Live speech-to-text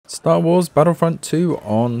Star Wars Battlefront 2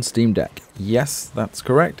 on Steam Deck. Yes, that's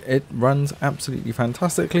correct. It runs absolutely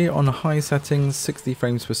fantastically on high settings, 60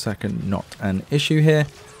 frames per second, not an issue here.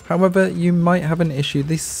 However, you might have an issue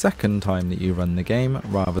the second time that you run the game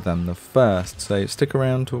rather than the first, so stick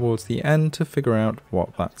around towards the end to figure out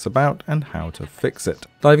what that's about and how to fix it.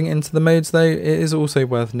 Diving into the modes though, it is also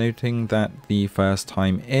worth noting that the first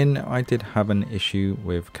time in I did have an issue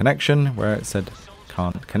with connection where it said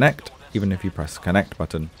can't connect even if you press the connect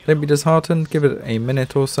button. Don't be disheartened, give it a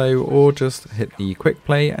minute or so or just hit the quick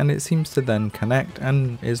play and it seems to then connect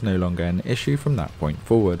and is no longer an issue from that point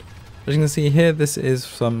forward. As you can see here, this is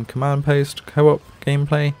some command post co-op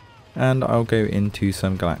gameplay, and I'll go into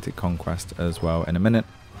some Galactic Conquest as well in a minute.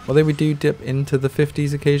 Although we do dip into the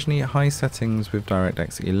 50s occasionally, high settings with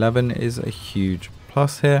DirectX 11 is a huge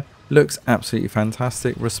plus here. Looks absolutely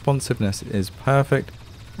fantastic, responsiveness is perfect,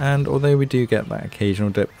 and although we do get that occasional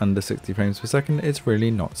dip under 60 frames per second, it's really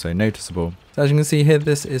not so noticeable. So as you can see here,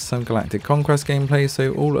 this is some Galactic Conquest gameplay,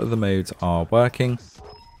 so all of the modes are working.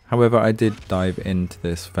 However, I did dive into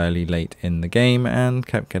this fairly late in the game and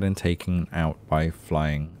kept getting taken out by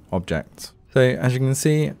flying objects. So as you can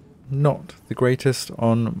see, not the greatest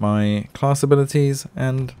on my class abilities,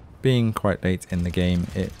 and being quite late in the game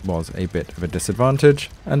it was a bit of a disadvantage,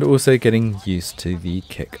 and also getting used to the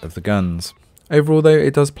kick of the guns. Overall though,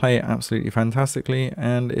 it does play absolutely fantastically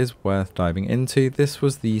and is worth diving into. This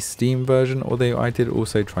was the Steam version, although I did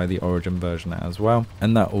also try the Origin version as well,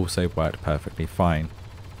 and that also worked perfectly fine.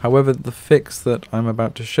 However, the fix that I'm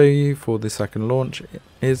about to show you for the second launch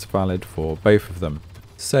is valid for both of them.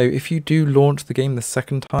 So if you do launch the game the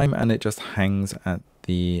second time and it just hangs at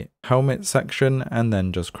the helmet section and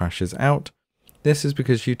then just crashes out, this is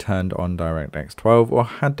because you turned on DirectX 12 or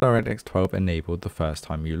had DirectX 12 enabled the first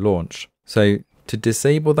time you launched. So to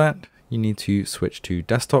disable that, you need to switch to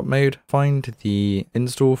desktop mode, find the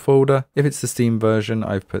install folder. If it's the Steam version,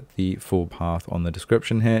 I've put the full path on the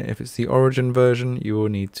description here. If it's the Origin version, you will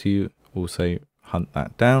need to also hunt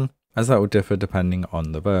that down, as that will differ depending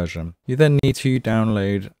on the version. You then need to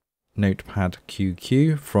download Notepad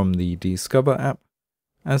QQ from the Discover app,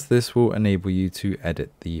 as this will enable you to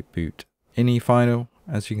edit the boot ini file,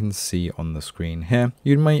 as you can see on the screen here.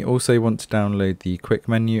 You may also want to download the quick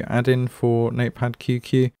menu add-in for Notepad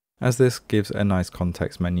QQ, as this gives a nice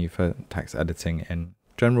context menu for text editing in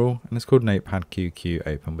general, and it's called Notepad QQ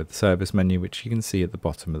Open with the service menu, which you can see at the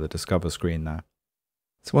bottom of the Discover screen there.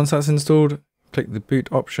 So once that's installed, click the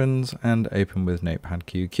boot options and open with Notepad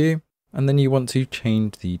QQ, and then you want to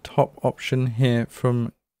change the top option here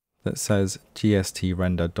from that says GST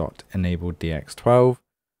render.enable DX12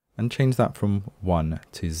 and change that from 1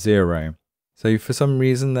 to 0. So for some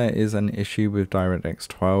reason there is an issue with DirectX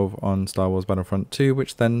 12 on Star Wars Battlefront 2,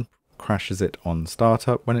 which then crashes it on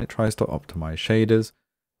startup when it tries to optimize shaders,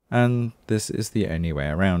 and this is the only way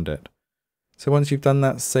around it. So once you've done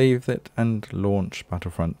that, save it and launch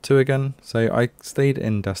Battlefront 2 again. So I stayed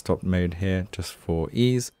in desktop mode here just for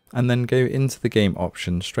ease, and then go into the game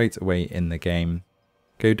option straight away in the game.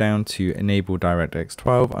 Go down to enable DirectX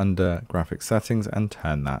 12 under graphics settings and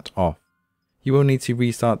turn that off. You will need to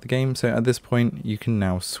restart the game, so at this point you can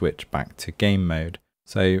now switch back to game mode.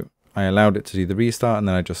 So I allowed it to do the restart and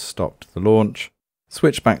then I just stopped the launch,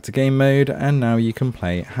 switch back to game mode, and now you can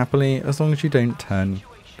play happily as long as you don't turn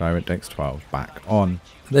DirectX 12 back on.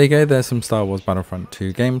 There you go, there's some Star Wars Battlefront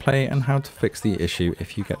 2 gameplay and how to fix the issue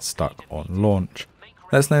if you get stuck on launch.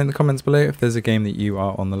 Let us know in the comments below if there's a game that you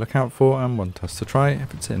are on the lookout for and want us to try.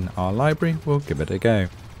 If it's in our library, we'll give it a go.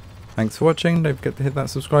 Thanks for watching, don't forget to hit that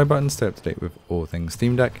subscribe button to stay up to date with all things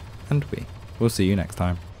Steam Deck, and we will see you next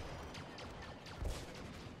time.